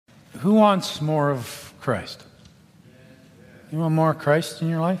Who wants more of Christ? You want more of Christ in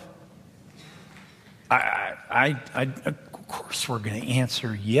your life? Of course we're going to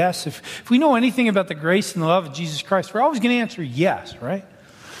answer yes. If we know anything about the grace and the love of Jesus Christ, we're always going to answer yes, right?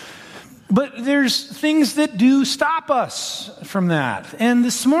 But there's things that do stop us from that. And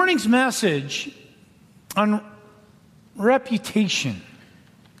this morning's message on reputation,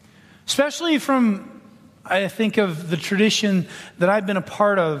 especially from, I think of the tradition that I've been a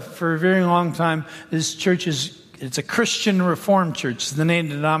part of for a very long time. This church it's a Christian Reformed church. It's the name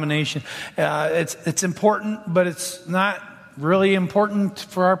of the denomination. It's important, but it's not really important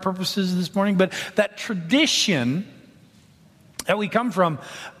for our purposes this morning. But that tradition that we come from,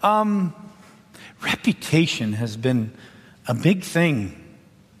 reputation has been a big thing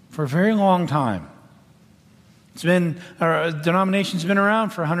for a very long time. Our denomination's been around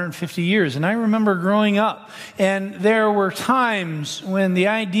for 150 years. And I remember growing up, and there were times when the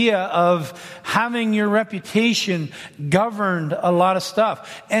idea of having your reputation governed a lot of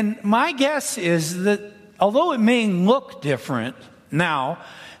stuff. And my guess is that although it may look different now,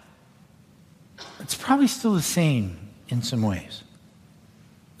 it's probably still the same in some ways.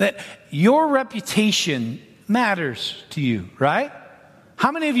 That your reputation matters to you, right?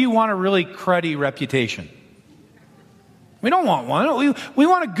 How many of you want a really cruddy reputation? We don't want one. We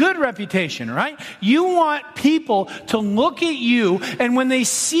want a good reputation, right? You want people to look at you, and when they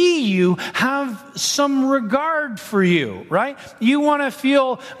see you, have some regard for you, right? You want to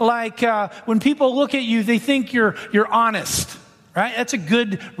feel like when people look at you, they think you're honest, right? That's a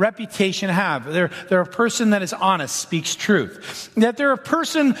good reputation to have. They're a person that is honest, speaks truth. That they're a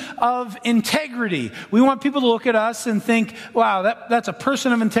person of integrity. We want people to look at us and think, wow, that's a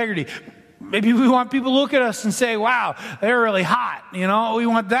person of integrity. Maybe we want people to look at us and say, wow, they're really hot. You know, we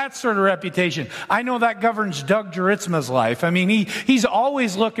want that sort of reputation. I know that governs Doug Juritzma's life. I mean, he's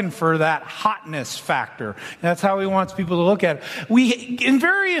always looking for that hotness factor. That's how he wants people to look at it. We, in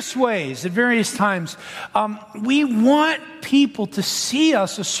various ways, at various times, we want people to see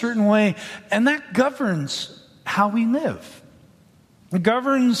us a certain way, and that governs how we live. It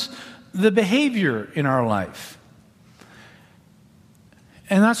governs the behavior in our life.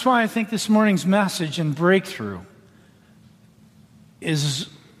 And that's why I think this morning's message and breakthrough is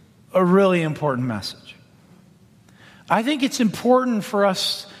a really important message. I think it's important for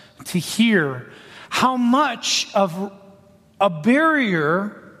us to hear how much of a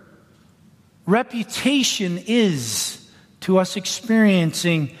barrier reputation is to us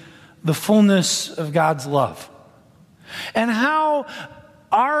experiencing the fullness of God's love. And how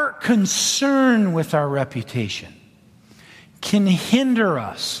our concern with our reputation can hinder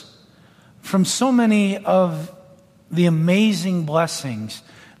us from so many of the amazing blessings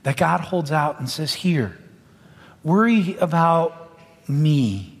that God holds out and says, here, worry about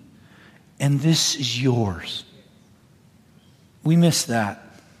me, and this is yours. We miss that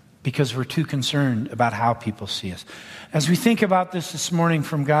because we're too concerned about how people see us. As we think about this morning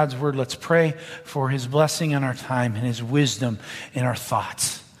from God's word, let's pray for his blessing on our time and his wisdom in our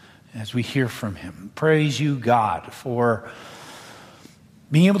thoughts as we hear from him. Praise you, God, for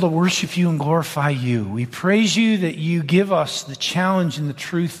being able to worship you and glorify you. We praise you that you give us the challenge and the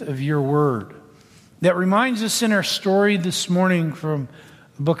truth of your word. That reminds us in our story this morning from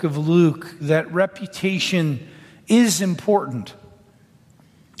the book of Luke that reputation is important,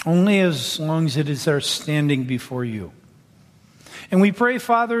 only as long as it is our standing before you. And we pray,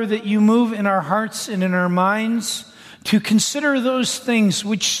 Father, that you move in our hearts and in our minds to consider those things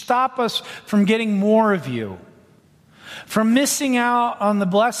which stop us from getting more of you, from missing out on the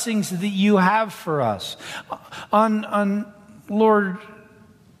blessings that you have for us, on Lord,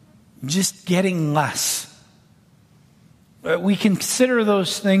 just getting less. We consider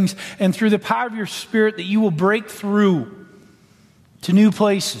those things, and through the power of your Spirit, that you will break through to new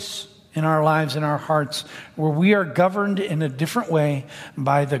places in our lives, in our hearts, where we are governed in a different way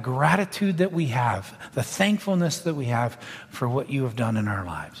by the gratitude that we have, the thankfulness that we have for what you have done in our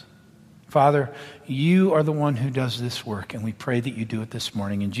lives. Father, you are the one who does this work, and we pray that you do it this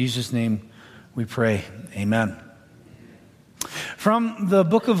morning. In Jesus' name we pray. Amen. From the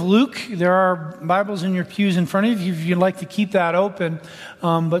book of Luke, there are Bibles in your pews in front of you if you'd like to keep that open.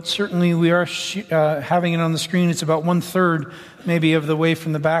 But certainly we are having it on the screen. It's about 1/3 maybe of the way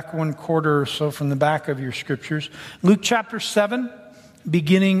from the back, 1/4 or so from the back of your scriptures. Luke chapter 7,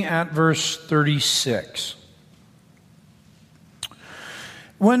 beginning at verse 36.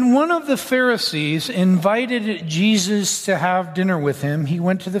 When one of the Pharisees invited Jesus to have dinner with him, he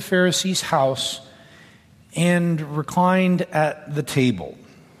went to the Pharisee's house and reclined at the table.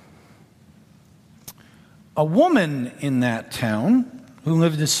 A woman in that town who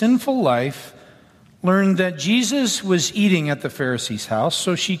lived a sinful life, learned that Jesus was eating at the Pharisee's house,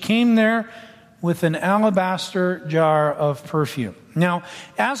 so she came there with an alabaster jar of perfume. Now,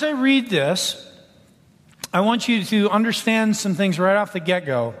 as I read this, I want you to understand some things right off the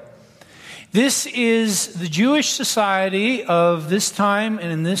get-go. This is the Jewish society of this time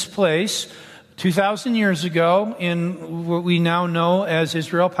and in this place, 2,000 years ago, in what we now know as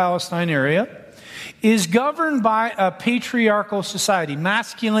Israel-Palestine area, is governed by a patriarchal society,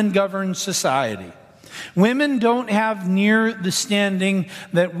 masculine-governed society. Women don't have near the standing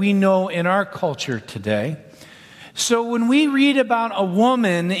that we know in our culture today. So when we read about a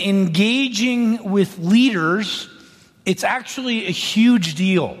woman engaging with leaders, it's actually a huge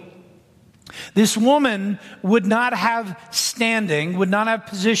deal. This woman would not have standing, would not have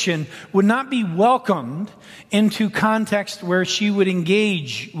position, would not be welcomed into context where she would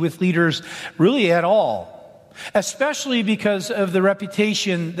engage with leaders really at all. Especially because of the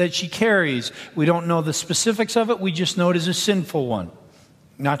reputation that she carries. We don't know the specifics of it, we just know it is a sinful one.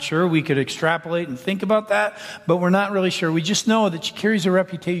 Not sure, we could extrapolate and think about that, but we're not really sure. We just know that she carries a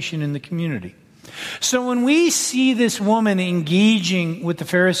reputation in the community. So when we see this woman engaging with the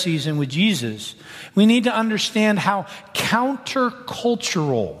Pharisees and with Jesus, we need to understand how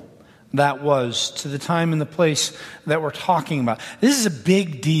countercultural that was to the time and the place that we're talking about. This is a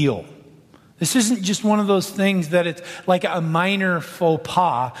big deal. This isn't just one of those things that it's like a minor faux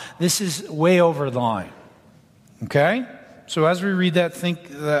pas. This is way over the line. Okay? So as we read that,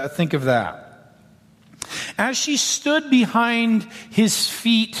 think of that. As she stood behind his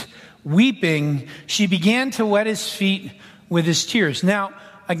feet weeping, she began to wet his feet with his tears. Now,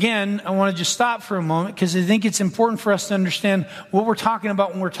 again, I want to just stop for a moment because I think it's important for us to understand what we're talking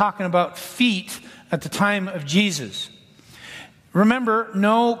about when we're talking about feet at the time of Jesus. Remember,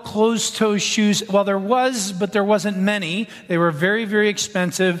 no closed-toe shoes. Well, there was, but there wasn't many. They were very, very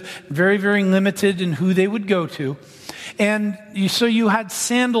expensive, very, very limited in who they would go to. And so you had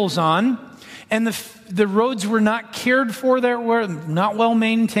sandals on, and the roads were not cared for, they were not well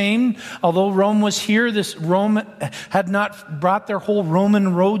maintained. Although Rome was here, Rome had not brought their whole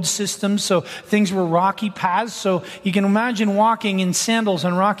Roman road system, so things were rocky paths. So you can imagine walking in sandals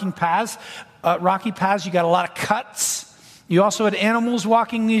on rocky paths. You got a lot of cuts. You also had animals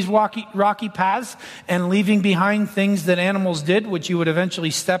walking these rocky paths and leaving behind things that animals did, which you would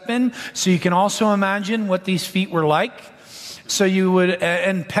eventually step in. So you can also imagine what these feet were like. So you would,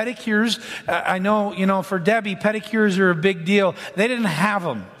 and pedicures, I know, for Debbie, pedicures are a big deal. They didn't have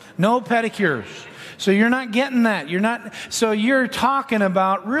them. No pedicures. So you're not getting that. So you're talking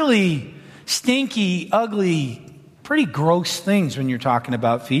about really stinky, ugly, pretty gross things when you're talking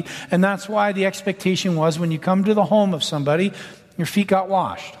about feet. And that's why the expectation was when you come to the home of somebody, your feet got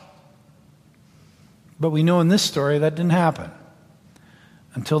washed. But we know in this story that didn't happen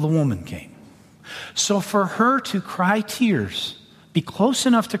until the woman came. So for her to cry tears, be close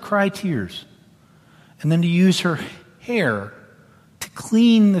enough to cry tears, and then to use her hair to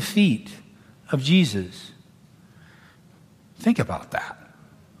clean the feet of Jesus, think about that.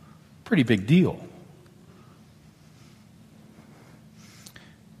 Pretty big deal.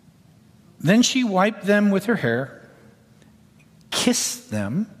 Then she wiped them with her hair, kissed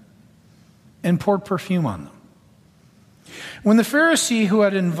them, and poured perfume on them. When the Pharisee who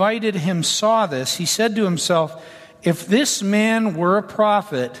had invited him saw this, he said to himself, "If this man were a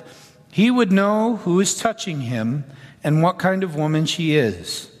prophet, he would know who is touching him and what kind of woman she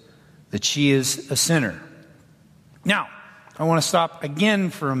is, that she is a sinner." Now, I want to stop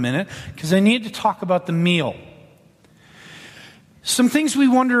again for a minute because I need to talk about the meal. Some things we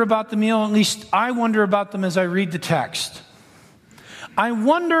wonder about the meal, at least I wonder about them as I read the text. I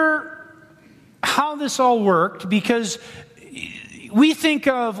wonder how this all worked because we think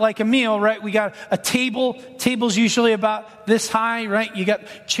of like a meal, right? We got a table. Table's usually about this high, right? You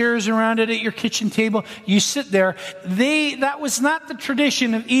got chairs around it at your kitchen table. You sit there. That was not the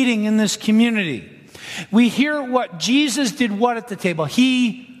tradition of eating in this community. We hear what Jesus did what at the table?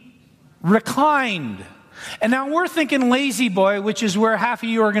 He reclined. And now we're thinking lazy boy, which is where half of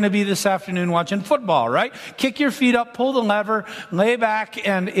you are going to be this afternoon watching football, right? Kick your feet up, pull the lever, lay back,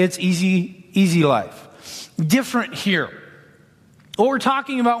 and it's easy life. Different here. What we're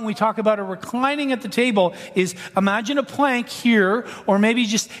talking about when we talk about a reclining at the table is imagine a plank here, or maybe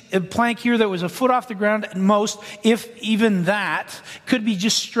just a plank here that was a foot off the ground at most, if even that, could be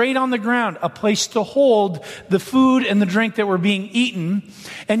just straight on the ground, a place to hold the food and the drink that were being eaten.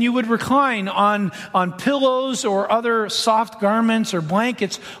 And you would recline on pillows or other soft garments or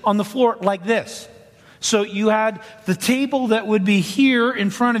blankets on the floor like this. So you had the table that would be here in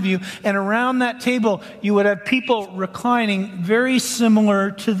front of you, and around that table you would have people reclining very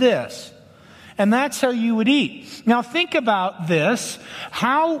similar to this. And that's how you would eat. Now think about this.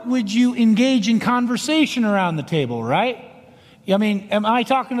 How would you engage in conversation around the table, right? I mean, am I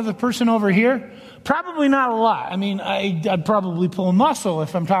talking to the person over here? Probably not a lot. I mean, I'd probably pull a muscle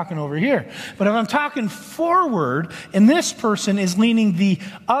if I'm talking over here. But if I'm talking forward and this person is leaning the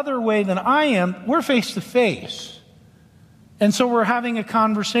other way than I am, we're face to face. And so we're having a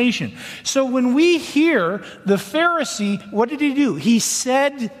conversation. So when we hear the Pharisee, what did he do? He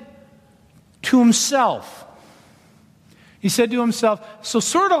said to himself. He said to himself, so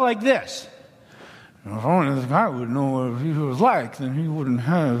sort of like this. If only this guy would know what he was like, then he wouldn't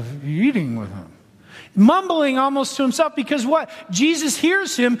have eating with him. Mumbling almost to himself, because what? Jesus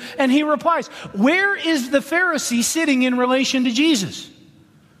hears him and he replies. Where is the Pharisee sitting in relation to Jesus?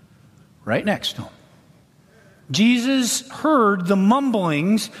 Right next to him. Jesus heard the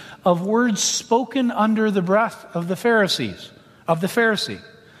mumblings of words spoken under the breath of the Pharisee.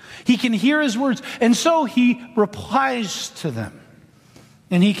 He can hear his words, and so he replies to them.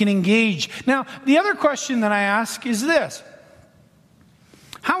 And he can engage. Now, the other question that I ask is this.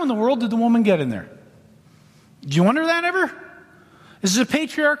 How in the world did the woman get in there? Did you wonder that ever? This is a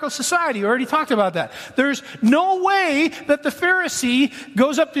patriarchal society. We already talked about that. There's no way that the Pharisee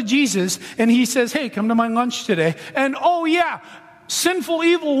goes up to Jesus and he says, hey, come to my lunch today. And oh yeah, sinful,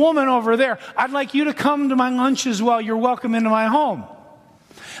 evil woman over there, I'd like you to come to my lunch as well. You're welcome into my home.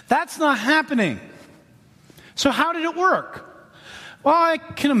 That's not happening. So how did it work? Well, I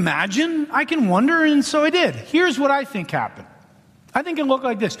can imagine, I can wonder, and so I did. Here's what I think happened. I think it looked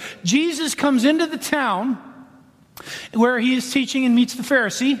like this. Jesus comes into the town where he is teaching and meets the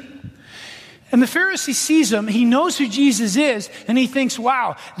Pharisee. And the Pharisee sees him, he knows who Jesus is, and he thinks,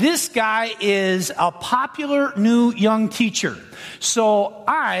 wow, this guy is a popular new young teacher. So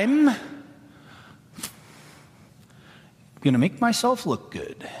I'm going to make myself look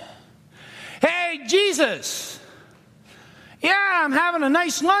good. Hey, Jesus! Yeah, I'm having a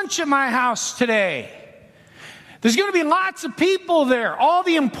nice lunch at my house today. There's going to be lots of people there, all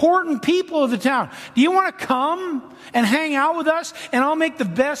the important people of the town. Do you want to come and hang out with us? And I'll make the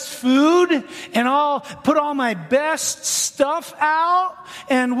best food, and I'll put all my best stuff out,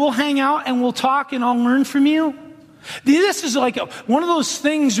 and we'll hang out and we'll talk and I'll learn from you. This is like one of those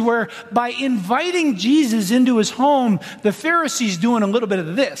things where by inviting Jesus into his home, the Pharisee's doing a little bit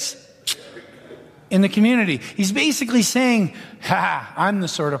of this in the community. He's basically saying, I'm the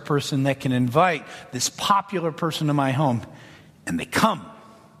sort of person that can invite this popular person to my home, and they come.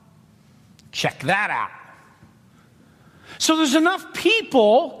 Check that out. So there's enough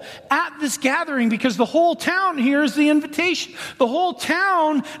people at this gathering because the whole town hears the invitation. The whole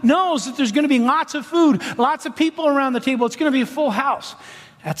town knows that there's going to be lots of food, lots of people around the table. It's going to be a full house.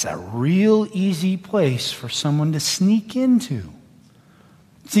 That's a real easy place for someone to sneak into.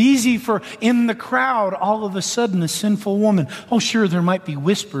 It's easy for, in the crowd, all of a sudden, a sinful woman. Oh, sure, there might be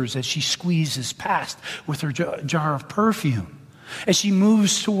whispers as she squeezes past with her jar of perfume. As she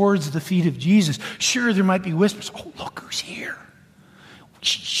moves towards the feet of Jesus, sure, there might be whispers. Oh, look who's here.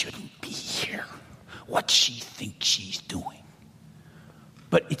 She shouldn't be here. What's she think she's doing?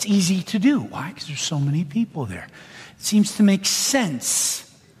 But it's easy to do. Why? Because there's so many people there. It seems to make sense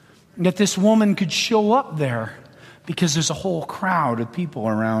that this woman could show up there because there's a whole crowd of people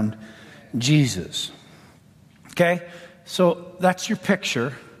around Jesus. Okay? So that's your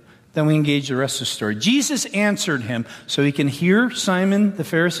picture. Then we engage the rest of the story. Jesus answered him, so he can hear Simon the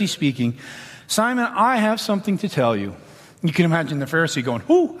Pharisee speaking. Simon, I have something to tell you. You can imagine the Pharisee going,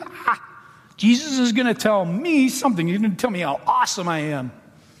 Jesus is going to tell me something. He's going to tell me how awesome I am.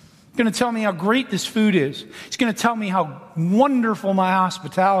 He's going to tell me how great this food is. He's going to tell me how wonderful my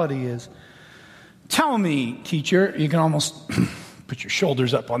hospitality is. Tell me, teacher. You can almost put your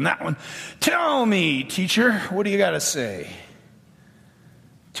shoulders up on that one. Tell me, teacher, what do you got to say?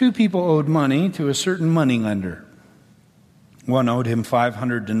 2 people owed money to a certain moneylender. One owed him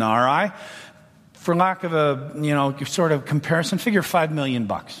 500 denarii. For lack of a, sort of comparison, figure $5 million.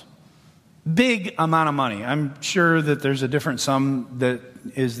 Big amount of money. I'm sure that there's a different sum that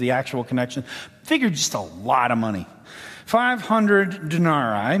is the actual connection. Figure just a lot of money. 500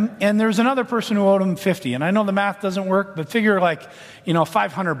 denarii. And there's another person who owed him 50. And I know the math doesn't work, but figure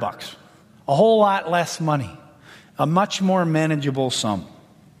 $500. A whole lot less money. A much more manageable sum.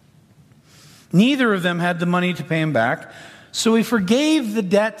 Neither of them had the money to pay him back, so he forgave the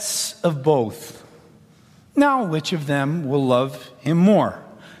debts of both. Now, which of them will love him more?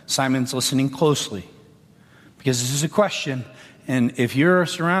 Simon's listening closely, because this is a question, And if you're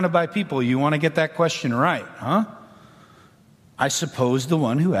surrounded by people, you want to get that question right, huh? I suppose the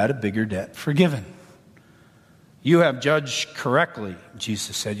one who had a bigger debt forgiven. You have judged correctly,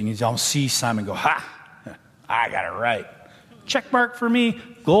 Jesus said. You don't see Simon go, ha, I got it right. Check mark for me,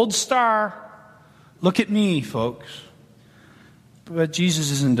 gold star. Look at me, folks. But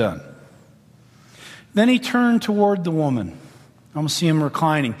Jesus isn't done. Then he turned toward the woman. I almost see him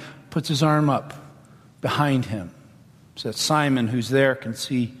reclining, puts his arm up behind him so that Simon, who's there, can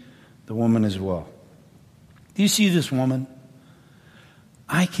see the woman as well. Do you see this woman?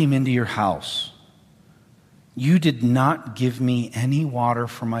 I came into your house. You did not give me any water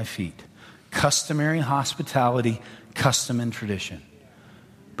for my feet. Customary hospitality, custom and tradition.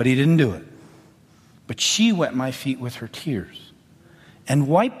 But he didn't do it. But she wet my feet with her tears and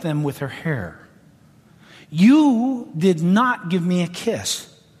wiped them with her hair. You did not give me a kiss.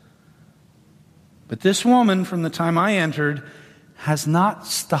 But this woman, from the time I entered, has not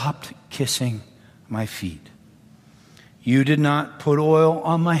stopped kissing my feet. You did not put oil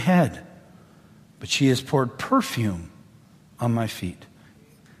on my head, but she has poured perfume on my feet.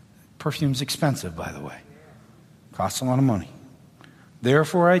 Perfume's expensive, by the way. Costs a lot of money.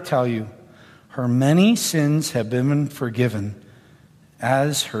 Therefore, I tell you, her many sins have been forgiven,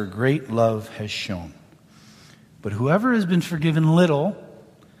 as her great love has shown. But whoever has been forgiven little,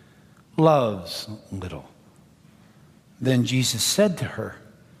 loves little. Then Jesus said to her,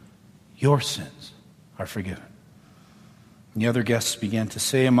 your sins are forgiven. And the other guests began to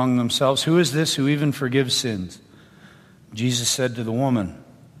say among themselves, who is this who even forgives sins? Jesus said to the woman,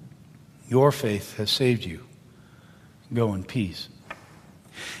 your faith has saved you. Go in peace.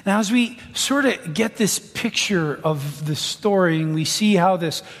 Now, as we sort of get this picture of the story and we see how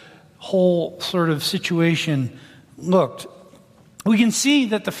this whole sort of situation looked, we can see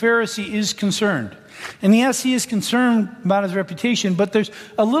that the Pharisee is concerned. And yes, he is concerned about his reputation, but there's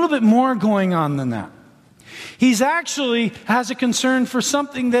a little bit more going on than that. He's actually has a concern for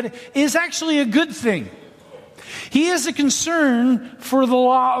something that is actually a good thing. He has a concern for the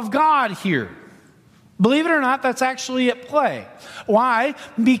law of God here. Believe it or not, that's actually at play. Why?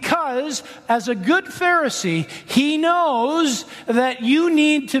 Because as a good Pharisee, he knows that you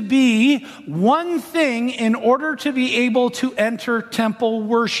need to be one thing in order to be able to enter temple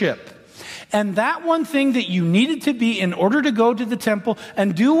worship. And that one thing that you needed to be in order to go to the temple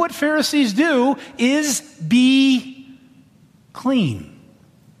and do what Pharisees do is be clean.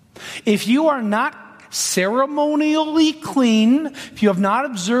 If you are not ceremonially clean, if you have not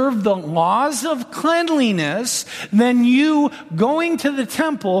observed the laws of cleanliness, then you going to the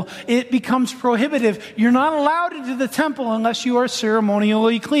temple, it becomes prohibitive. You're not allowed into the temple unless you are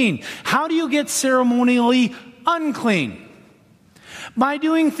ceremonially clean. How do you get ceremonially unclean? By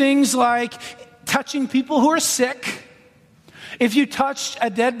doing things like touching people who are sick. If you touched a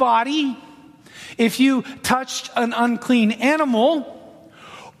dead body, if you touched an unclean animal,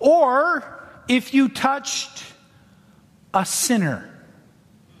 or if you touched a sinner.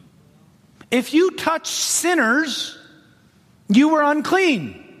 If you touched sinners, you were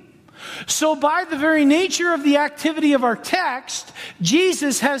unclean. So by the very nature of the activity of our text,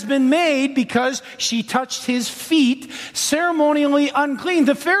 Jesus has been made, because she touched his feet, ceremonially unclean.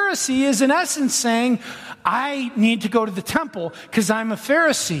 The Pharisee is in essence saying, I need to go to the temple because I'm a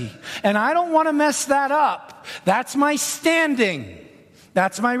Pharisee and I don't want to mess that up. That's my standing.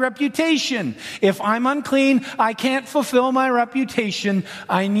 That's my reputation. If I'm unclean, I can't fulfill my reputation.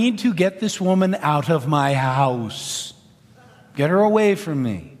 I need to get this woman out of my house. Get her away from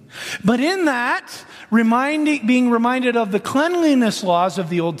me. But in that, being reminded of the cleanliness laws of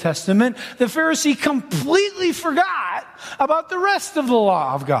the Old Testament, the Pharisee completely forgot about the rest of the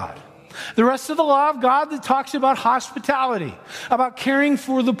law of God. The rest of the law of God that talks about hospitality, about caring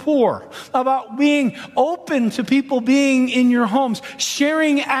for the poor, about being open to people being in your homes,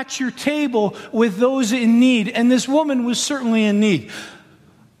 sharing at your table with those in need. And this woman was certainly in need.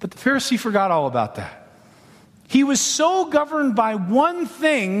 But the Pharisee forgot all about that. He was so governed by one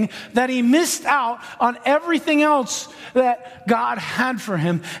thing that he missed out on everything else that God had for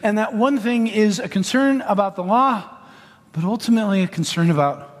him. And that one thing is a concern about the law, but ultimately a concern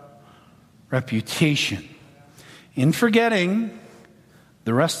about reputation. In forgetting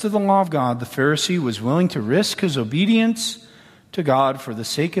the rest of the law of God, the Pharisee was willing to risk his obedience to God for the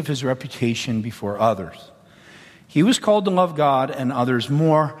sake of his reputation before others. He was called to love God and others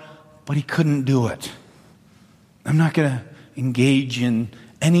more, but he couldn't do it. I'm not going to engage in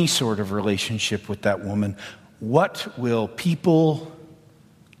any sort of relationship with that woman. What will people,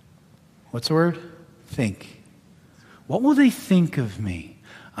 what's the word? Think. What will they think of me?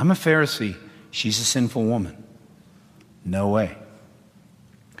 I'm a Pharisee. She's a sinful woman. No way.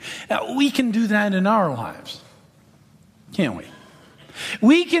 Now, we can do that in our lives, can't we?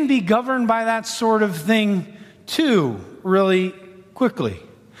 We can be governed by that sort of thing too, really quickly.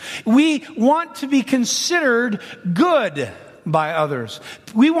 We want to be considered good by others.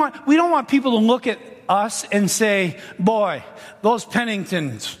 We don't want people to look at us and say, boy, those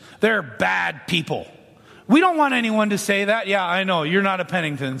Penningtons, they're bad people. We don't want anyone to say that. Yeah, I know, you're not a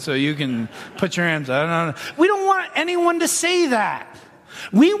Pennington, so you can put your hands up. We don't want anyone to say that.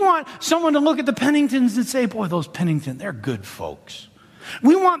 We want someone to look at the Penningtons and say, boy, those Pennington, they're good folks.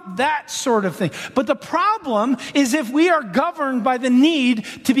 We want that sort of thing. But the problem is if we are governed by the need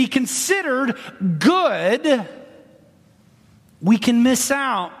to be considered good, we can miss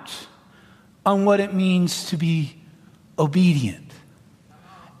out on what it means to be obedient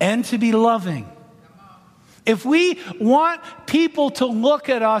and to be loving. If we want people to look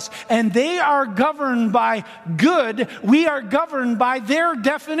at us and they are governed by good, we are governed by their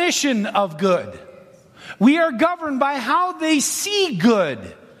definition of good. We are governed by how they see good,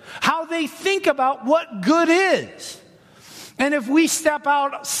 how they think about what good is. And if we step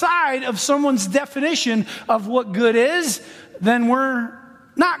outside of someone's definition of what good is, then we're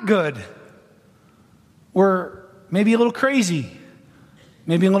not good. We're maybe a little crazy,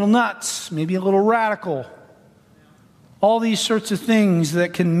 maybe a little nuts, maybe a little radical. All these sorts of things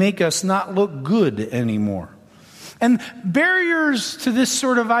that can make us not look good anymore. And barriers to this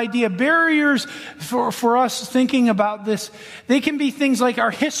sort of idea, barriers for us thinking about this, they can be things like our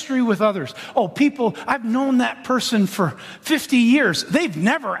history with others. Oh, people, I've known that person for 50 years. They would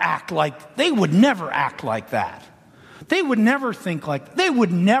never act like that. They would never think like that. They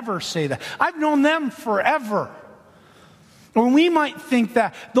would never say that. I've known them forever. Or we might think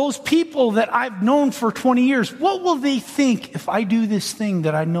that those people that I've known for 20 years, what will they think if I do this thing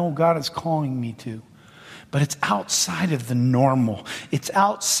that I know God is calling me to? But it's outside of the normal. It's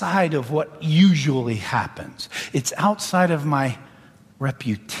outside of what usually happens. It's outside of my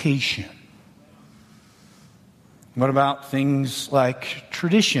reputation. What about things like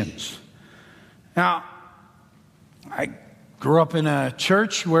traditions? Now, I grew up in a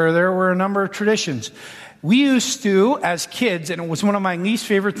church where there were a number of traditions. We used to, as kids, and it was one of my least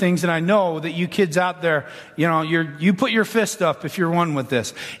favorite things, and I know that you kids out there, you put your fist up if you're one with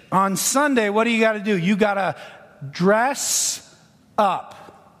this. On Sunday, what do you got to do? You got to dress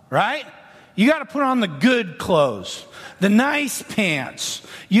up, right? You got to put on the good clothes, the nice pants.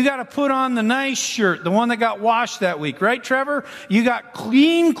 You got to put on the nice shirt, the one that got washed that week, right, Trevor? You got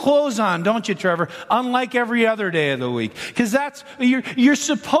clean clothes on, don't you, Trevor? Unlike every other day of the week. Because you're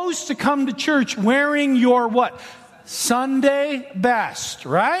supposed to come to church wearing your what? Sunday best,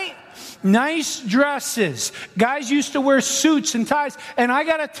 right? Nice dresses. Guys used to wear suits and ties. And I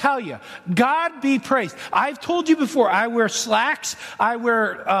got to tell you, God be praised. I've told you before, I wear slacks. I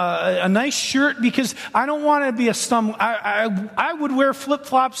wear a nice shirt because I don't want to be a stum. I would wear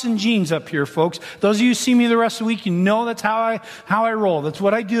flip-flops and jeans up here, folks. Those of you who see me the rest of the week, you know that's how I roll. That's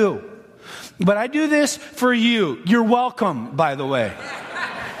what I do. But I do this for you. You're welcome, by the way.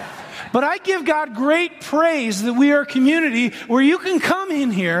 But I give God great praise that we are a community where you can come in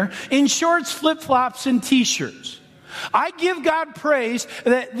here in shorts, flip-flops, and t-shirts. I give God praise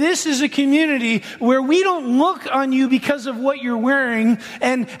that this is a community where we don't look on you because of what you're wearing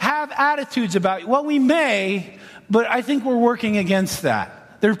and have attitudes about you. Well, we may, but I think we're working against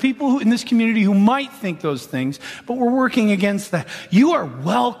that. There are people in this community who might think those things, but we're working against that. You are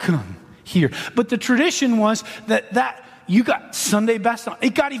welcome here. But the tradition was that you got Sunday best on.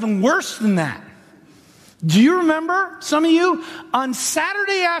 It got even worse than that. Do you remember, some of you, on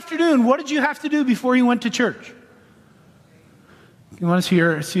Saturday afternoon, what did you have to do before you went to church? You want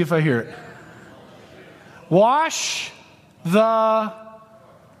to see if I hear it? Wash the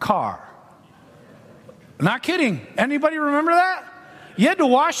car. Not kidding. Anybody remember that? You had to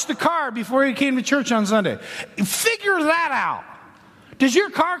wash the car before you came to church on Sunday. Figure that out. Does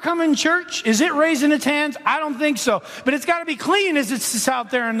your car come in church? Is it raising its hands? I don't think so. But it's got to be clean as it's out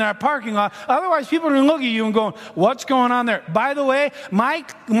there in that parking lot. Otherwise, people are going to look at you and go, what's going on there? By the way, my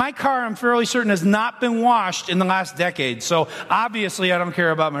car, I'm fairly certain, has not been washed in the last decade. So obviously, I don't care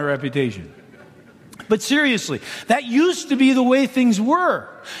about my reputation. But seriously, that used to be the way things were.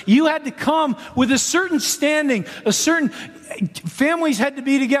 You had to come with a certain standing, families had to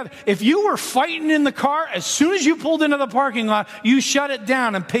be together. If you were fighting in the car, as soon as you pulled into the parking lot, you shut it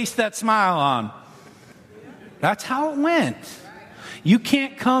down and paste that smile on. That's how it went. You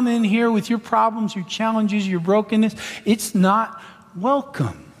can't come in here with your problems, your challenges, your brokenness. It's not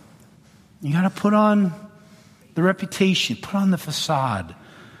welcome. You got to put on the reputation, put on the facade,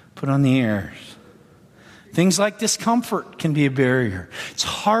 put on the airs. Things like discomfort can be a barrier. It's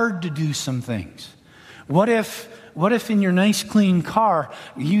hard to do some things. What if in your nice, clean car,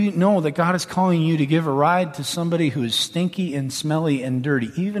 you know that God is calling you to give a ride to somebody who is stinky and smelly and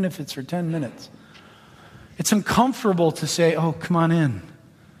dirty, even if it's for 10 minutes? It's uncomfortable to say, oh, come on in.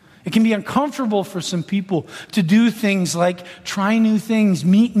 It can be uncomfortable for some people to do things like try new things,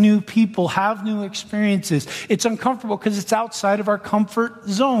 meet new people, have new experiences. It's uncomfortable because it's outside of our comfort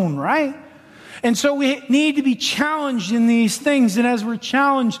zone, right? And so we need to be challenged in these things. And as we're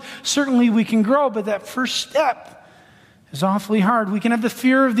challenged, certainly we can grow. But that first step is awfully hard. We can have the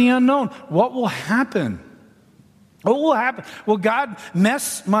fear of the unknown. What will happen? What will happen? Will God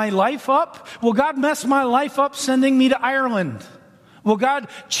mess my life up? Will God mess my life up sending me to Ireland? Will God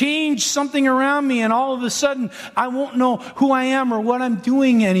change something around me and all of a sudden I won't know who I am or what I'm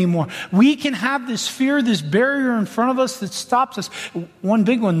doing anymore? We can have this fear, this barrier in front of us that stops us. One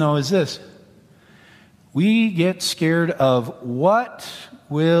big one, though, is this. We get scared of what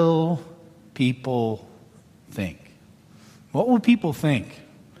will people think? What will people think?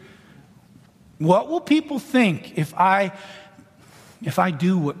 What will people think if I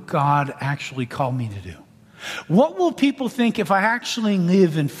do what God actually called me to do? What will people think if I actually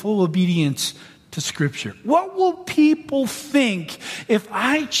live in full obedience to Scripture? What will people think if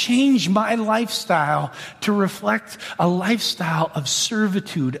I change my lifestyle to reflect a lifestyle of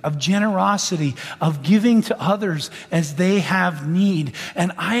servitude, of generosity, of giving to others as they have need?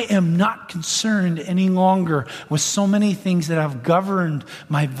 And I am not concerned any longer with so many things that have governed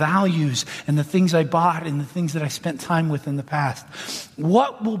my values and the things I bought and the things that I spent time with in the past.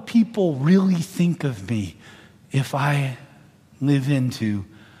 What will people really think of me if I live into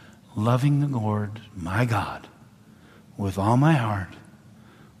loving the Lord, my God, with all my heart,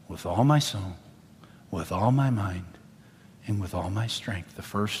 with all my soul, with all my mind, and with all my strength, the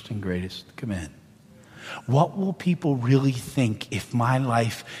first and greatest command? What will people really think if my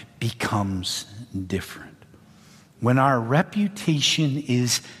life becomes different? When our reputation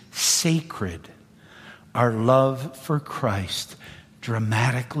is sacred, our love for Christ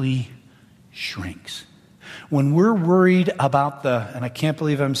dramatically shrinks. When we're worried about and I can't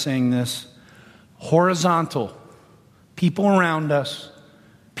believe I'm saying this, horizontal, people around us,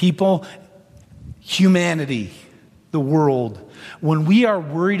 humanity, the world, when we are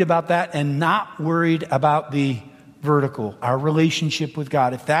worried about that and not worried about the vertical, our relationship with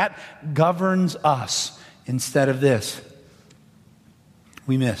God, if that governs us instead of this,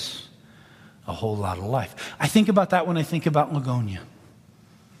 we miss a whole lot of life. I think about that when I think about Lagonia.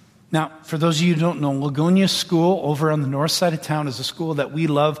 Now, for those of you who don't know, Lagonia School over on the north side of town is a school that we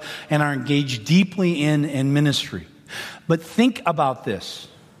love and are engaged deeply in ministry. But think about this,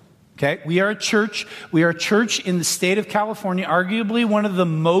 okay? We are a church. We are a church in the state of California, arguably one of the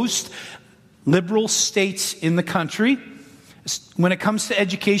most liberal states in the country. When it comes to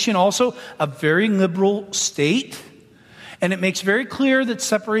education, also a very liberal state. And it makes very clear that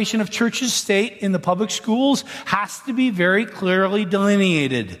separation of church and state in the public schools has to be very clearly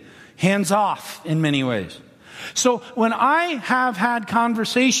delineated. Hands off in many ways. So when I have had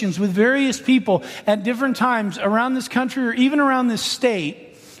conversations with various people at different times around this country or even around this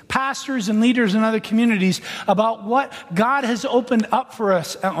state, pastors and leaders in other communities, about what God has opened up for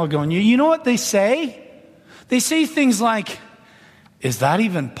us at Lagonia, you know what they say? They say things like, is that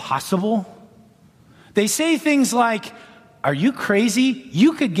even possible? They say things like, are you crazy?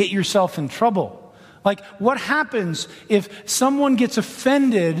 You could get yourself in trouble. Like, what happens if someone gets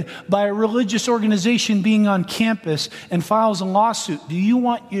offended by a religious organization being on campus and files a lawsuit? Do you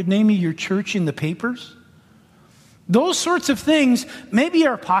want your name of your church in the papers? Those sorts of things maybe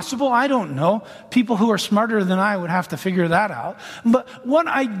are possible. I don't know. People who are smarter than I would have to figure that out. But what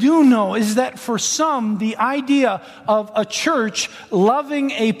I do know is that for some, the idea of a church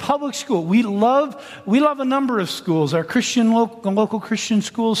loving a public school, we love a number of schools. Our Christian local Christian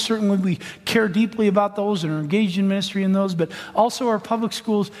schools, certainly we care deeply about those and are engaged in ministry in those, but also our public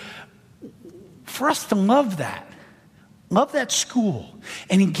schools. For us to love that school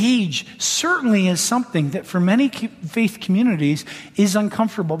and engage certainly is something that for many faith communities is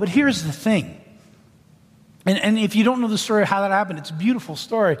uncomfortable. But here's the thing. And if you don't know the story of how that happened, it's a beautiful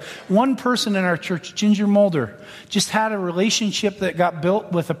story. One person in our church, Ginger Mulder, just had a relationship that got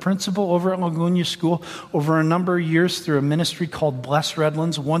built with a principal over at Lagonia School over a number of years through a ministry called Bless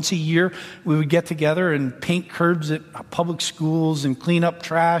Redlands. Once a year, we would get together and paint curbs at public schools and clean up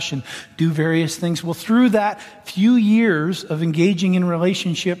trash and do various things. Well, through that few years of engaging in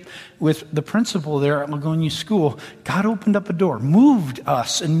relationship with the principal there at Lagonia School, God opened up a door, moved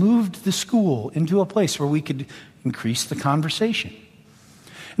us and moved the school into a place where we could increase the conversation.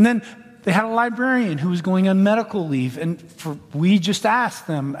 And then they had a librarian who was going on medical leave, and we just asked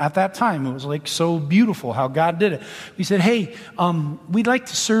them at that time. It was like so beautiful how God did it. We said, hey, we'd like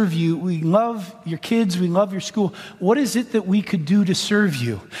to serve you. We love your kids. We love your school. What is it that we could do to serve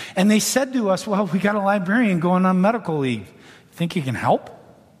you? And they said to us, well, we got a librarian going on medical leave. Think you can help?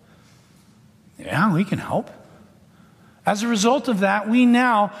 Yeah, we can help. As a result of that, we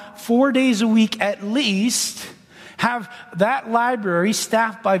now, 4 days a week at least, have that library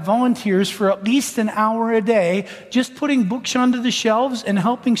staffed by volunteers for at least an hour a day, just putting books onto the shelves and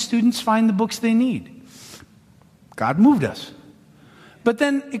helping students find the books they need. God moved us. But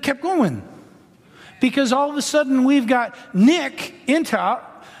then it kept going. Because all of a sudden we've got Nick Intout,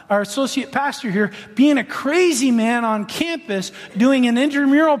 our associate pastor here, being a crazy man on campus, doing an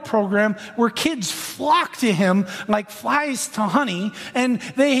intramural program where kids flock to him like flies to honey, and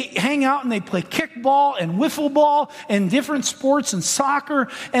they hang out and they play kickball and wiffle ball and different sports and soccer,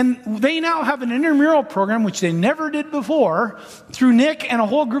 and they now have an intramural program, which they never did before, through Nick and a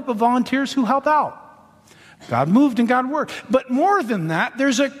whole group of volunteers who help out. God moved and God worked. But more than that,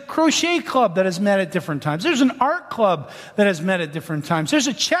 there's a crochet club that has met at different times. There's an art club that has met at different times. There's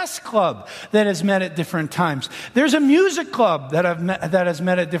a chess club that has met at different times. There's a music club that has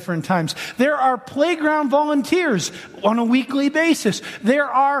met at different times. There are playground volunteers on a weekly basis. There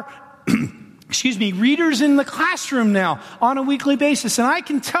are readers in the classroom now on a weekly basis. And I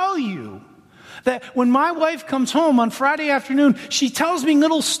can tell you that when my wife comes home on Friday afternoon, she tells me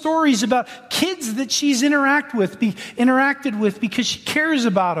little stories about kids that she's interacted with because she cares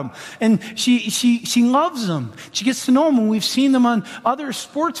about them. And she loves them. She gets to know them, and we've seen them on other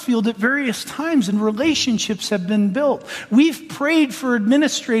sports fields at various times, and relationships have been built. We've prayed for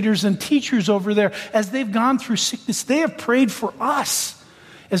administrators and teachers over there as they've gone through sickness. They have prayed for us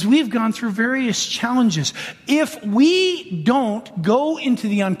as we've gone through various challenges. If we don't go into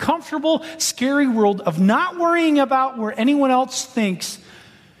the uncomfortable, scary world of not worrying about where anyone else thinks,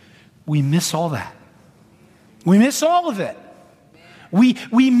 we miss all that. We miss all of it.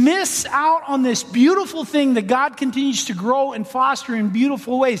 We miss out on this beautiful thing that God continues to grow and foster in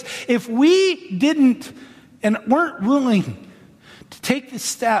beautiful ways. If we didn't and weren't willing to take the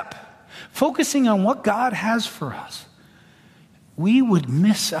step, focusing on what God has for us, we would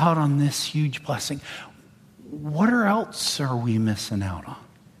miss out on this huge blessing. What else are we missing out on?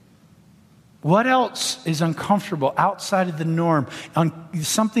 What else is uncomfortable, outside of the norm, on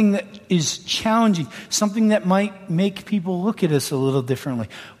something that is challenging, something that might make people look at us a little differently?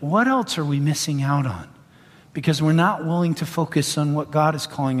 What else are we missing out on? Because we're not willing to focus on what God is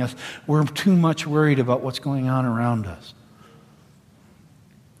calling us. We're too much worried about what's going on around us.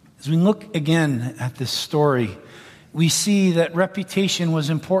 As we look again at this story, we see that reputation was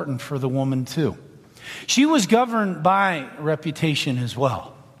important for the woman too. She was governed by reputation as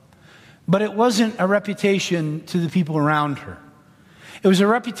well. But it wasn't a reputation to the people around her. It was a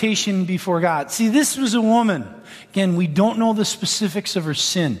reputation before God. See, this was a woman. Again, we don't know the specifics of her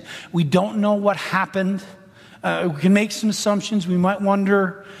sin. We don't know what happened. We can make some assumptions. We might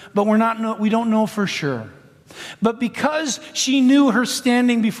wonder, but we don't know for sure. But because she knew her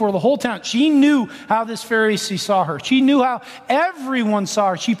standing before the whole town, she knew how this Pharisee saw her. She knew how everyone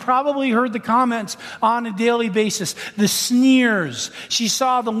saw her. She probably heard the comments on a daily basis, the sneers. She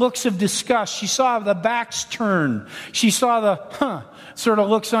saw the looks of disgust. She saw the backs turn. She saw the sort of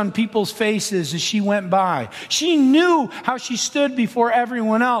looks on people's faces as she went by. She knew how she stood before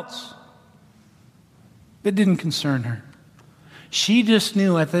everyone else. It didn't concern her. She just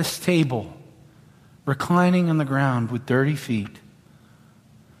knew at this table, reclining on the ground with dirty feet,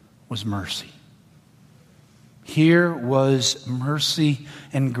 was mercy. Here was mercy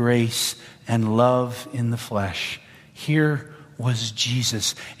and grace and love in the flesh. Here was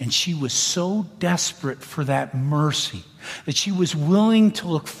Jesus. And she was so desperate for that mercy that she was willing to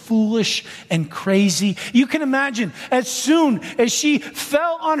look foolish and crazy. You can imagine, as soon as she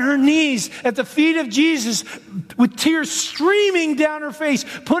fell on her knees at the feet of Jesus with tears streaming down her face,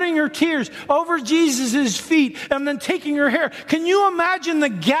 putting her tears over Jesus' feet and then taking her hair. Can you imagine the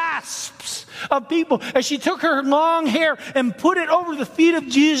gasps of people as she took her long hair and put it over the feet of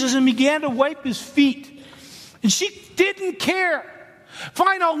Jesus and began to wipe his feet? And she didn't care.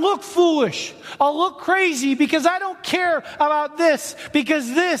 Fine, I'll look foolish. I'll look crazy because I don't care about this.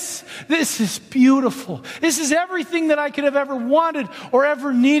 Because this is beautiful. This is everything that I could have ever wanted or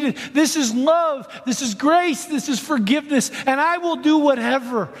ever needed. This is love. This is grace. This is forgiveness. And I will do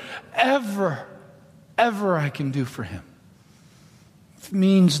whatever, ever I can do for him. If it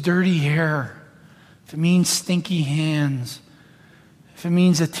means dirty hair, if it means stinky hands, if it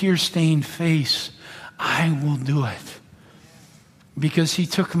means a tear-stained face, I will do it. because he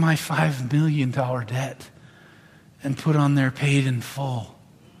took my $5 million debt and put on there paid in full.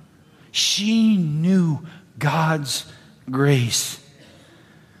 She knew God's grace.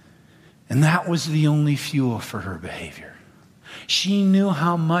 And that was the only fuel for her behavior. She knew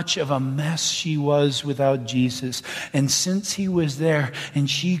how much of a mess she was without Jesus. And since he was there and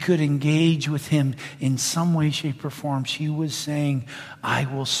she could engage with him in some way, shape, or form, she was saying, I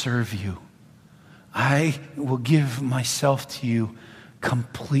will serve you. I will give myself to you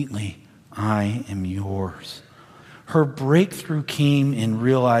completely. I am yours. Her breakthrough came in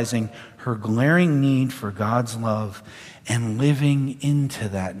realizing her glaring need for God's love and living into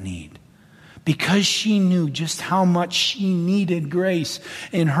that need. Because she knew just how much she needed grace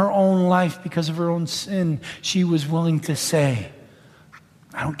in her own life because of her own sin, she was willing to say,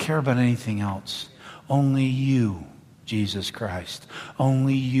 I don't care about anything else. Only you, Jesus Christ.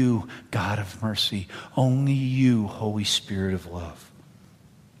 Only you, God of mercy. Only you, Holy Spirit of love.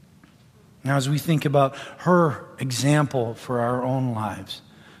 Now, as we think about her example for our own lives,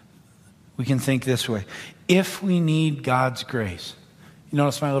 we can think this way. If we need God's grace, you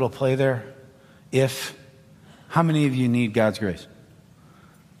notice my little play there? How many of you need God's grace?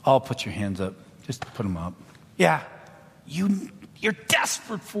 All put your hands up. Just put them up. Yeah, you're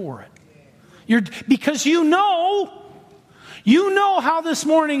desperate for it. Because you know how this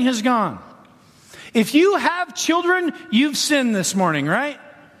morning has gone. If you have children, you've sinned this morning, right?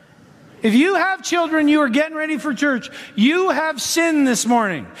 If you have children, you are getting ready for church, you have sinned this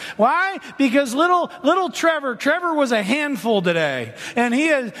morning. Why? Because little Trevor was a handful today. And he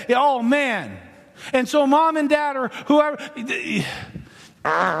is, oh man. And so mom and dad or whoever,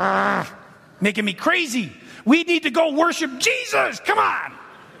 making me crazy. We need to go worship Jesus. Come on.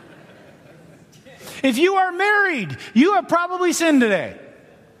 If you are married, you have probably sinned today.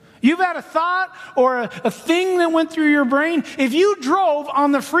 You've had a thought or a thing that went through your brain. If you drove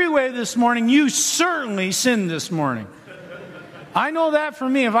on the freeway this morning, you certainly sinned this morning. I know that for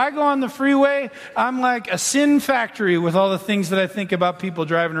me. If I go on the freeway, I'm like a sin factory with all the things that I think about people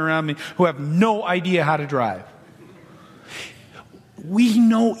driving around me who have no idea how to drive. We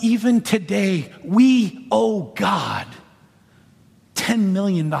know even today we owe God $10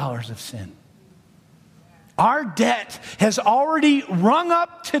 million of sin. Our debt has already rung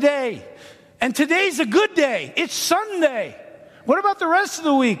up today. And today's a good day. It's Sunday. What about the rest of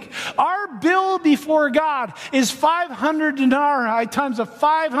the week? Our bill before God is 500 denarii times a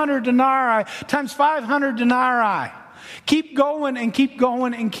 500 denarii times 500 denarii. Keep going and keep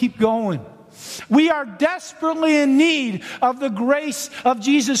going and keep going. We are desperately in need of the grace of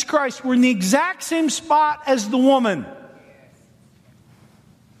Jesus Christ. We're in the exact same spot as the woman.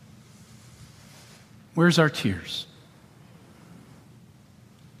 Where's our tears?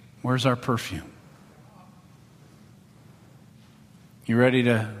 Where's our perfume? You ready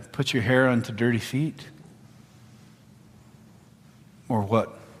to put your hair onto dirty feet? Or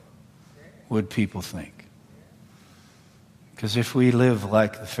what would people think? Because if we live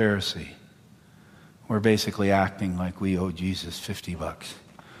like the Pharisee, we're basically acting like we owe Jesus $50.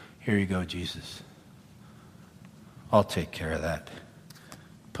 Here you go, Jesus. I'll take care of that.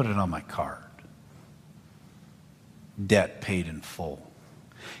 Put it on my card. Debt paid in full.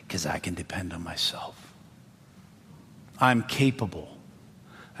 Because I can depend on myself. I'm capable.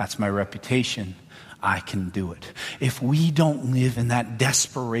 That's my reputation. I can do it. If we don't live in that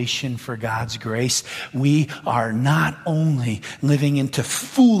desperation for God's grace, we are not only living into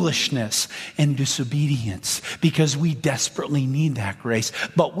foolishness and disobedience because we desperately need that grace,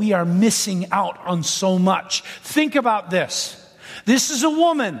 but we are missing out on so much. Think about this. This is a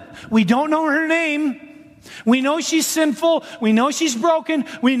woman. We don't know her name. We know she's sinful. We know she's broken.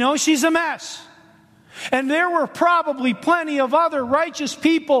 We know she's a mess. And there were probably plenty of other righteous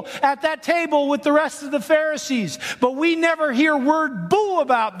people at that table with the rest of the Pharisees. But we never hear word boo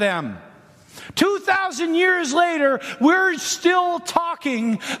about them. 2,000 years later, we're still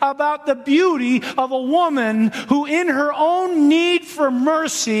talking about the beauty of a woman who in her own need for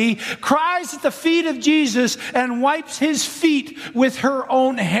mercy cries at the feet of Jesus and wipes his feet with her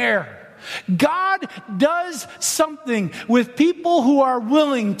own hair. God does something with people who are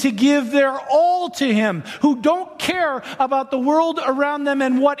willing to give their all to Him, who don't care about the world around them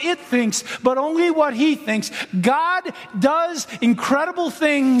and what it thinks, but only what He thinks. God does incredible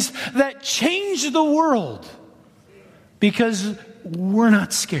things that change the world because we're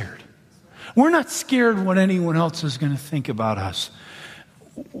not scared. We're not scared what anyone else is going to think about us.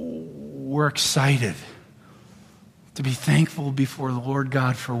 We're excited to be thankful before the Lord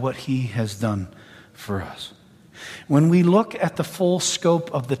God for what He has done for us. When we look at the full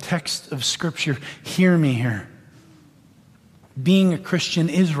scope of the text of Scripture, hear me here. being a Christian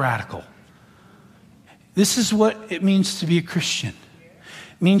is radical. This is what it means to be a Christian.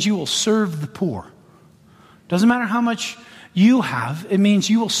 It means you will serve the poor. Doesn't matter how much you have, it means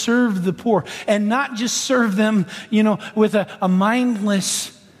you will serve the poor. And not just serve them, with a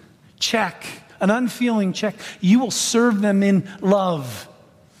mindless check, an unfeeling check. You will serve them in love.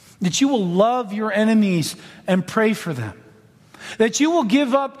 That you will love your enemies and pray for them. That you will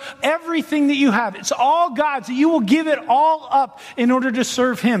give up everything that you have. It's all God's. That you will give it all up in order to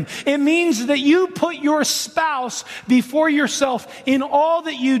serve Him. It means that you put your spouse before yourself in all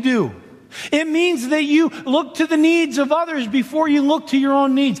that you do. It means that you look to the needs of others before you look to your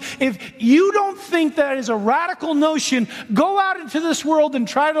own needs. If you don't think that is a radical notion, go out into this world and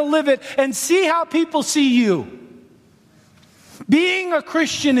try to live it and see how people see you. Being a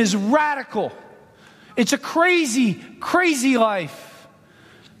Christian is radical. It's a crazy, crazy life.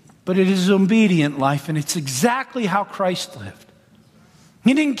 But it is an obedient life, and it's exactly how Christ lived.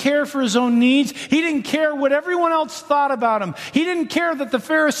 He didn't care for his own needs. He didn't care what everyone else thought about him. He didn't care that the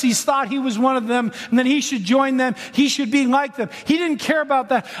Pharisees thought he was one of them and that he should join them. He should be like them. He didn't care about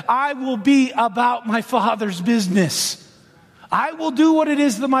that. I will be about my Father's business. I will do what it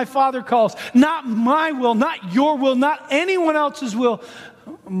is that my Father calls. Not my will, not your will, not anyone else's will,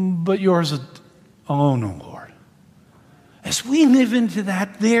 but yours alone, O Lord. As we live into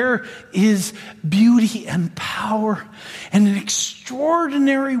that, there is beauty and power and an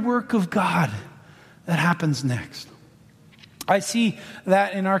extraordinary work of God that happens next. I see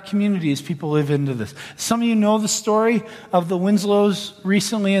that in our community as people live into this. Some of you know the story of the Winslows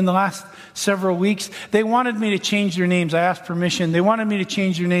recently in the last several weeks. They wanted me to change their names. I asked permission. They wanted me to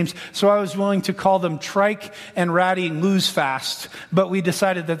change their names, so I was willing to call them Trike and Ratty Lose Fast. But we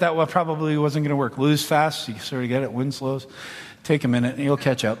decided that probably wasn't going to work. Lose Fast, you sort of get it, Winslows. Take a minute and you'll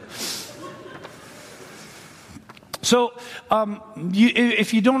catch up. So,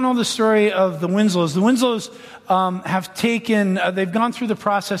 if you don't know the story of the Winslows they've gone through the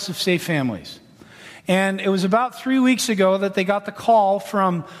process of Safe Families. And it was about 3 weeks ago that they got the call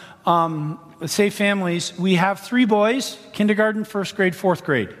from Safe Families. We have 3 boys, kindergarten, first grade, fourth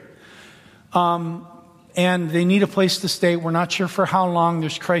grade. And they need a place to stay. We're not sure for how long.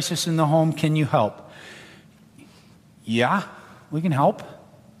 There's crisis in the home. Can you help? Yeah, we can help.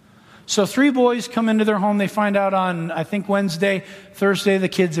 So 3 boys come into their home. They find out on, I think, Wednesday, Thursday, the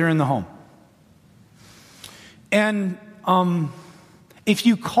kids are in the home. And if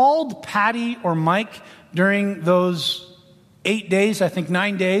you called Patty or Mike during those 8 days, I think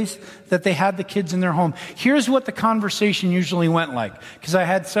 9 days, that they had the kids in their home, here's what the conversation usually went like. Because I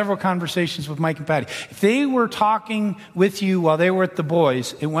had several conversations with Mike and Patty. If they were talking with you while they were with the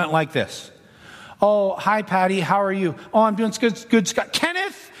boys, it went like this. Oh, hi, Patty. How are you? Oh, I'm doing good, Scott.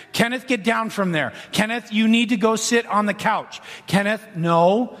 Kenneth, get down from there. Kenneth, you need to go sit on the couch. Kenneth,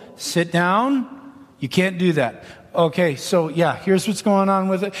 no, sit down. You can't do that. Okay, so yeah, here's what's going on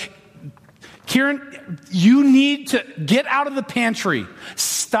with it. Kieran, you need to get out of the pantry.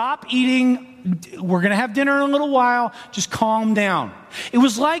 Stop eating. We're going to have dinner in a little while. Just calm down. It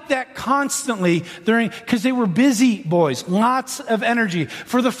was like that constantly because they were busy boys, lots of energy.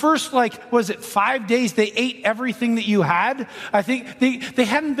 For the first, 5 days, they ate everything that you had. I think they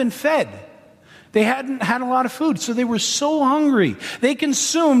hadn't been fed. They hadn't had a lot of food, so they were so hungry. They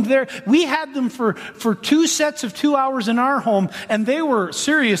consumed we had them for 2 sets of 2 hours in our home, and they were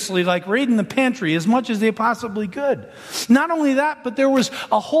seriously raiding the pantry as much as they possibly could. Not only that, but there was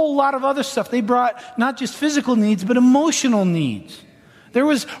a whole lot of other stuff. They brought not just physical needs, but emotional needs. There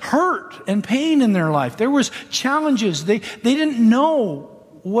was hurt and pain in their life. There was challenges. They didn't know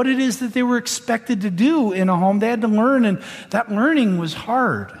what it is that they were expected to do in a home. They had to learn, and that learning was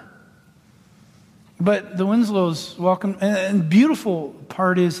hard. But the Winslows welcomed, and the beautiful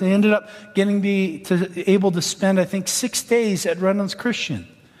part is they ended up able to spend, I think, 6 days at Redlands Christian.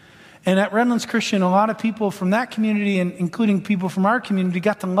 And at Redlands Christian, a lot of people from that community, and including people from our community,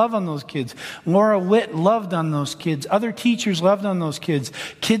 got to love on those kids. Laura Witt loved on those kids. Other teachers loved on those kids.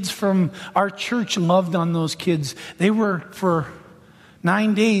 Kids from our church loved on those kids. They were, for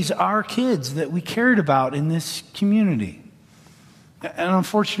 9 days, our kids that we cared about in this community. And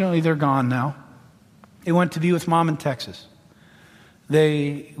unfortunately, they're gone now. They went to be with Mom in Texas.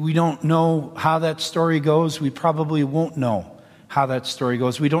 We don't know how that story goes. We probably won't know how that story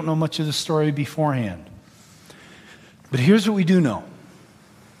goes. We don't know much of the story beforehand. But here's what we do know.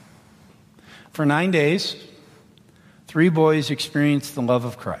 For 9 days, 3 boys experienced the love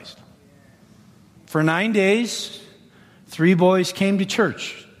of Christ. For 9 days, 3 boys came to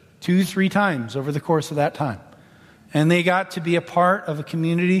church 2-3 times over the course of that time. And they got to be a part of a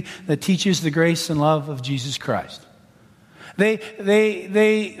community that teaches the grace and love of Jesus Christ.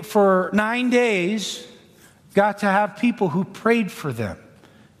 They for 9 days got to have people who prayed for them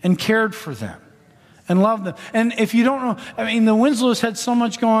and cared for them and loved them. And if you don't know, I mean, the Winslows had so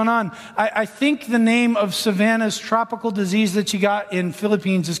much going on. I think the name of Savannah's tropical disease that she got in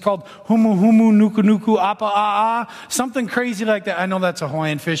Philippines is called humu humu nuku nuku apa a a, something crazy like that. I know that's a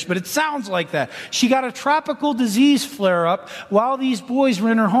Hawaiian fish, but it sounds like that. She got a tropical disease flare up while these boys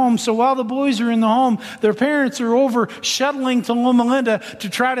were in her home. So while the boys are in the home, their parents are over shuttling to Loma Linda to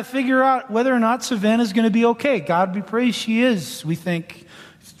try to figure out whether or not Savannah's going to be okay. God be praised, she is, we think.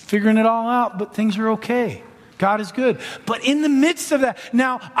 Figuring it all out, but things are okay. God is good. But in the midst of that,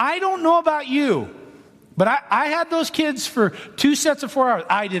 now, I don't know about you, but I had those kids for 2 sets of 4 hours.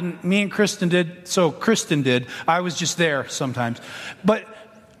 I didn't. Me and Kristen did. So Kristen did. I was just there sometimes. But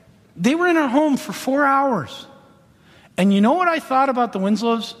they were in our home for 4 hours. And you know what I thought about the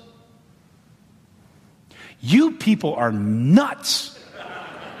Winslows? You people are nuts.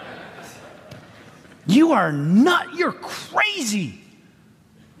 You are nuts. You're crazy.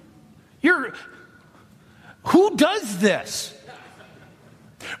 Who does this?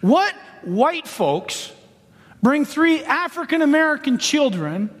 What white folks bring 3 African American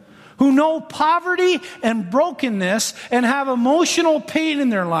children who know poverty and brokenness and have emotional pain in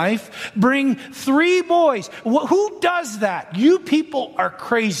their life, bring 3 boys? Who does that? You people are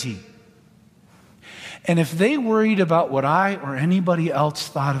crazy. And if they worried about what I or anybody else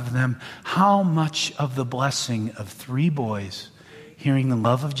thought of them, how much of the blessing of 3 boys hearing the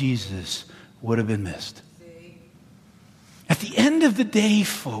love of Jesus would have been missed? At the end of the day,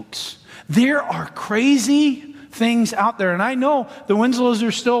 folks, there are crazy things out there. And I know the Winslows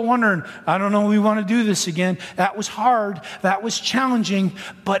are still wondering, I don't know if we want to do this again. That was hard. That was challenging.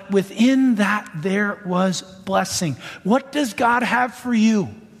 But within that, there was blessing. What does God have for you?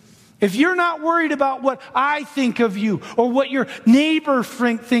 If you're not worried about what I think of you or what your neighbor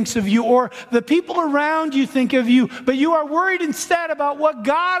thinks of you or the people around you think of you, but you are worried instead about what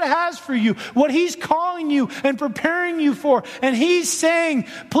God has for you, what He's calling you and preparing you for, and He's saying,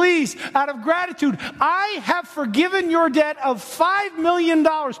 please, out of gratitude, I have forgiven your debt of $5 million,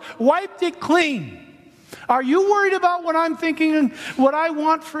 wiped it clean. Are you worried about what I'm thinking and what I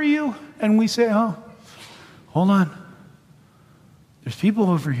want for you? And we say, oh, hold on. There's people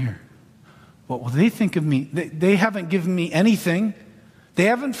over here. What will they think of me? They haven't given me anything. They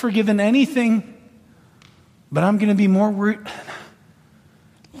haven't forgiven anything. But I'm going to be more worried.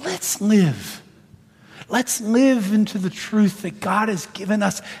 Let's live. Let's live into the truth that God has given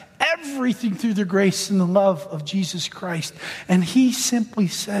us everything through the grace and the love of Jesus Christ. And He simply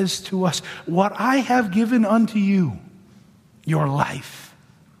says to us, what I have given unto you, your life,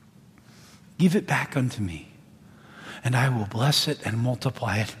 give it back unto me. And I will bless it and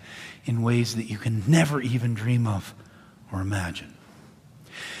multiply it in ways that you can never even dream of or imagine.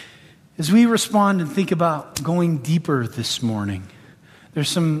 As we respond and think about going deeper this morning, there's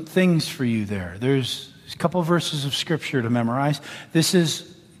some things for you there. There's a couple of verses of Scripture to memorize. This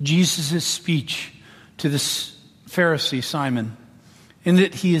is Jesus' speech to this Pharisee, Simon, in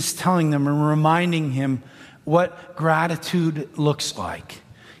that He is telling them and reminding him what gratitude looks like.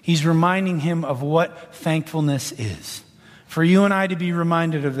 He's reminding him of what thankfulness is. For you and I to be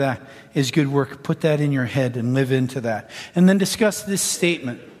reminded of that is good work. Put that in your head and live into that. And then discuss this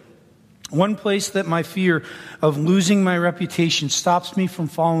statement. One place that my fear of losing my reputation stops me from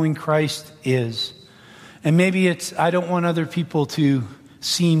following Christ is, and maybe it's, I don't want other people to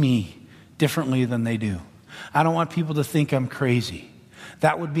see me differently than they do. I don't want people to think I'm crazy.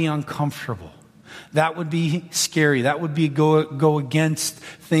 That would be uncomfortable. That would be scary. That would be go against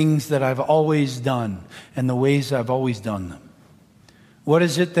things that I've always done and the ways I've always done them. What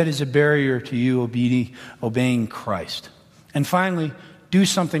is it that is a barrier to you obeying Christ? And finally, do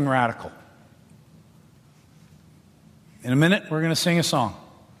something radical. In a minute, we're going to sing a song.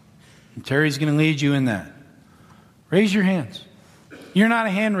 And Terry's going to lead you in that. Raise your hands. You're not a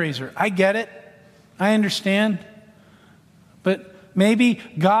hand raiser. I get it. I understand. But maybe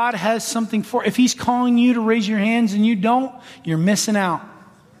God has something for, if He's calling you to raise your hands and you don't, you're missing out.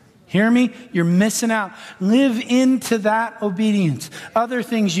 Hear me? You're missing out. Live into that obedience. Other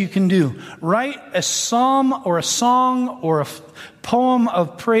things you can do. Write a psalm or a song or poem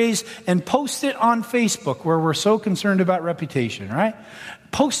of praise and post it on Facebook, where we're so concerned about reputation, right?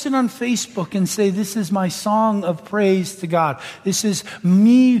 Post it on Facebook and say, this is my song of praise to God. This is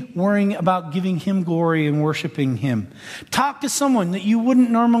me worrying about giving Him glory and worshiping Him. Talk to someone that you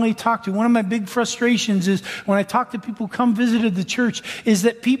wouldn't normally talk to. One of my big frustrations is when I talk to people who come visited the church is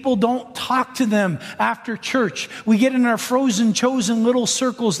that people don't talk to them after church. We get in our frozen, chosen little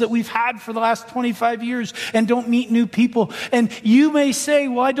circles that we've had for the last 25 years and don't meet new people. And you may say,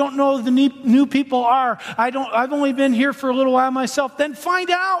 well, I don't know who the new people are. I've only been here for a little while myself. Then find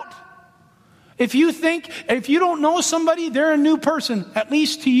out. If you don't know somebody, they're a new person, at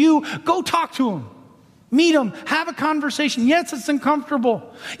least to you, go talk to them. Meet them. Have a conversation. Yes, it's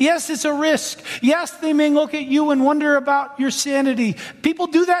uncomfortable. Yes, it's a risk. Yes, they may look at you and wonder about your sanity. People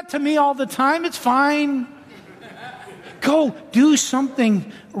do that to me all the time. It's fine. Go do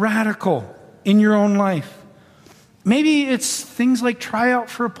something radical in your own life. Maybe it's things like try out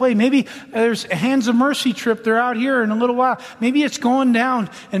for a play. Maybe there's a Hands of Mercy trip. They're out here in a little while. Maybe it's going down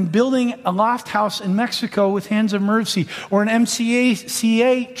and building a loft house in Mexico with Hands of Mercy, or an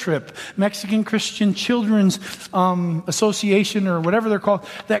MCA trip, Mexican Christian Children's Association, or whatever they're called.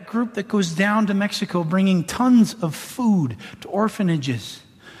 That group that goes down to Mexico bringing tons of food to orphanages.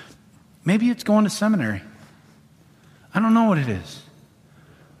 Maybe it's going to seminary. I don't know what it is.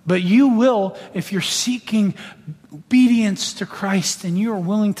 But you will, if you're seeking obedience to Christ and you are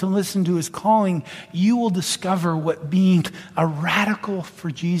willing to listen to His calling, you will discover what being a radical for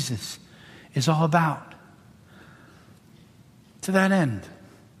Jesus is all about. To that end,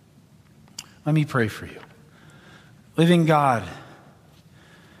 let me pray for you. Living God,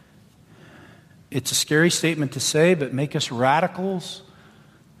 it's a scary statement to say, but make us radicals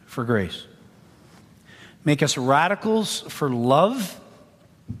for grace. Make us radicals for love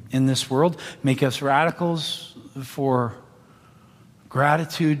in this world. Make us radicals for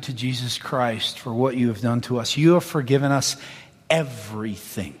gratitude to Jesus Christ for what you have done to us. You have forgiven us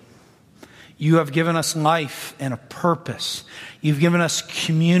everything. You have given us life and a purpose. You've given us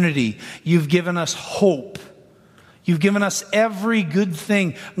community. You've given us hope. You've given us every good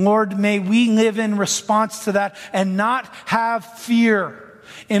thing. Lord, may we live in response to that and not have fear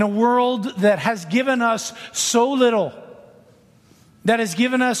in a world that has given us so little, that has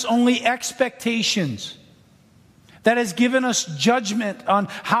given us only expectations, that has given us judgment on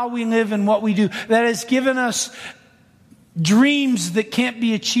how we live and what we do, that has given us dreams that can't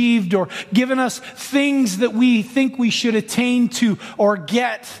be achieved, or given us things that we think we should attain to or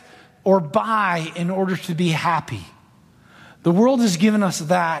get or buy in order to be happy. The world has given us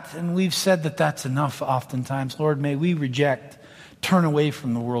that, and we've said that that's enough oftentimes. Lord, may we turn away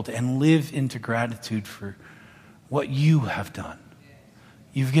from the world and live into gratitude for what you have done.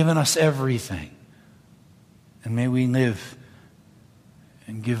 You've given us everything. And may we live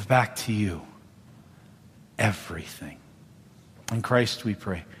and give back to you everything. In Christ we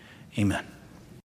pray. Amen.